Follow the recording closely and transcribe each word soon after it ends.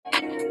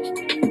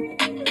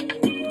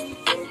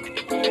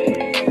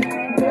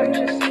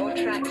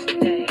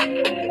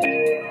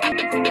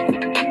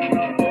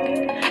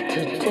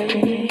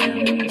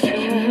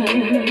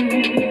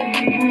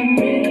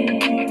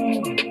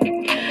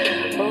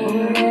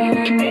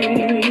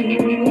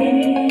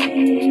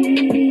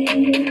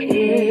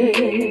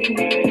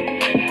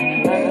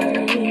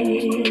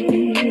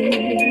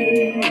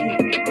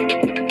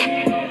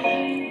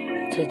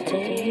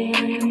Today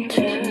I'm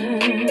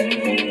turning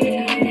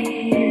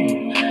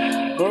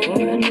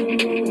over a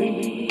new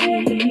leaf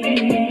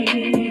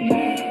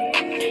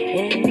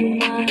in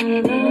my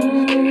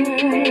life,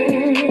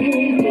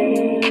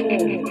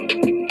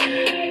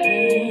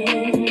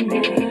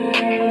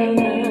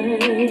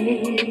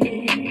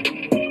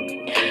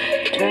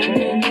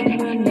 turning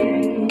over a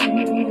new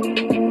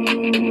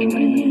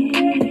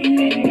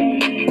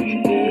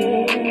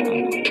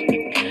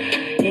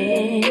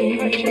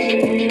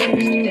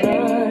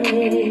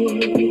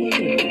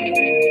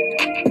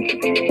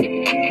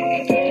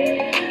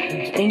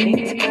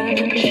things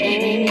gotta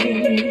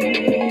change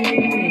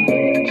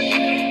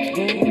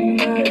in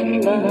my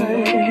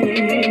life.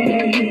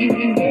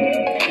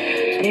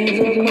 Things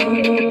are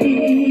gonna be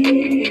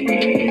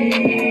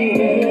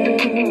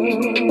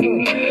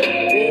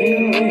rearranged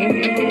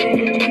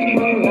in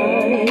my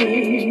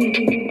life.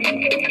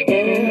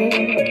 Yeah,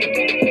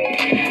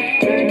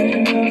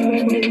 turning over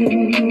a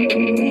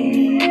new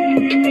leaf.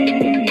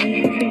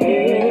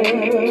 Yeah,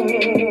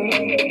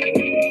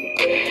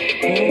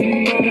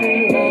 in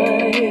my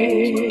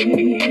life.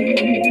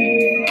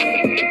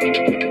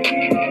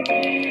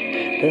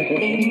 The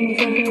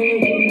things I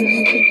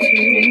used to do,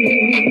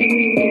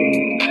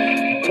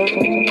 don't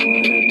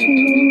wanna do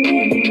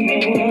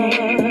anymore.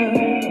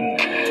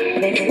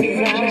 Places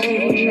I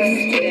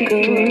used to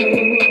go,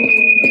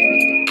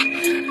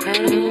 I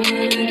don't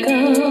wanna go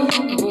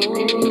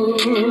more.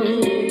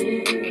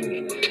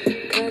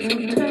 'Cause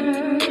I'm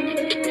turning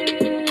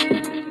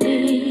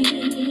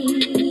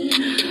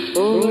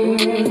over a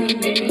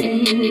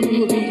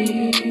new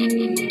leaf.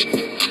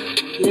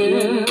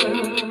 Yeah.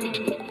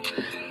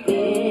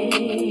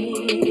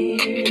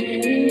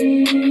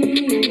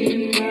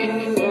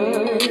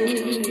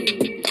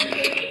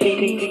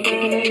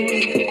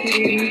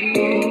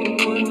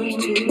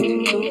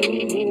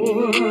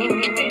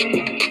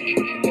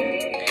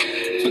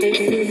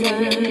 Places I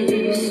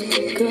used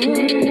to go,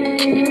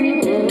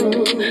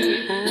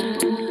 I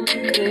go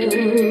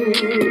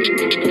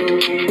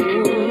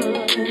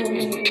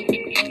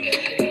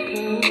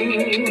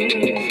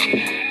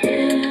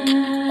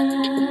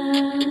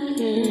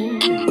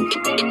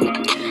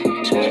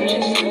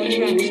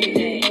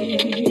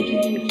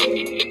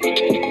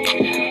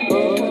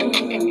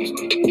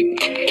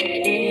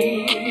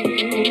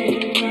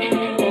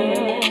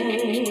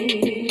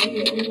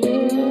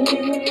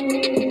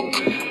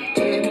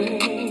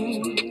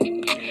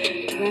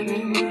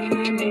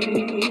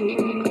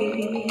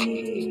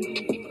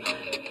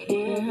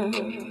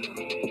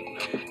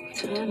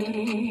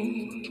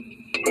turning.